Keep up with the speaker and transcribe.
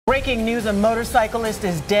Breaking news, a motorcyclist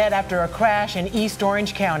is dead after a crash in East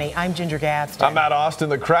Orange County. I'm Ginger Gadsden. I'm Matt Austin.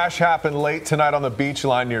 The crash happened late tonight on the beach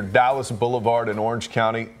line near Dallas Boulevard in Orange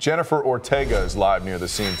County. Jennifer Ortega is live near the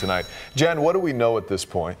scene tonight. Jen, what do we know at this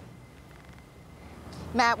point?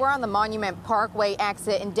 Matt, we're on the Monument Parkway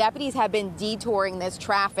exit, and deputies have been detouring this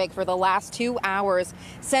traffic for the last 2 hours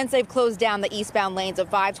since they've closed down the eastbound lanes of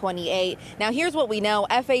 528. Now, here's what we know.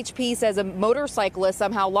 FHP says a motorcyclist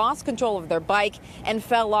somehow lost control of their bike and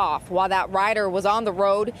fell off. While that rider was on the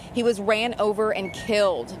road, he was ran over and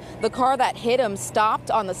killed. The car that hit him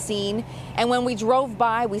stopped on the scene, and when we drove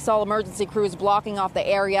by, we saw emergency crews blocking off the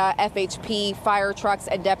area, FHP, fire trucks,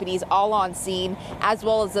 and deputies all on scene, as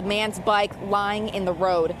well as the man's bike lying in the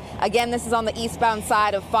road. Again, this is on the eastbound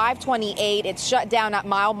side of 528. It's shut down at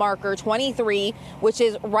mile marker 23, which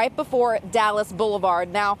is right before Dallas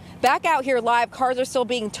Boulevard. Now, back out here live, cars are still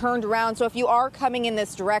being turned around, so if you are coming in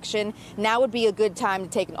this direction, now would be a good time to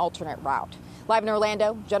take an alternate route. Live in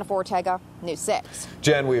Orlando, Jennifer Ortega, News 6.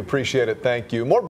 Jen, we appreciate it. Thank you. More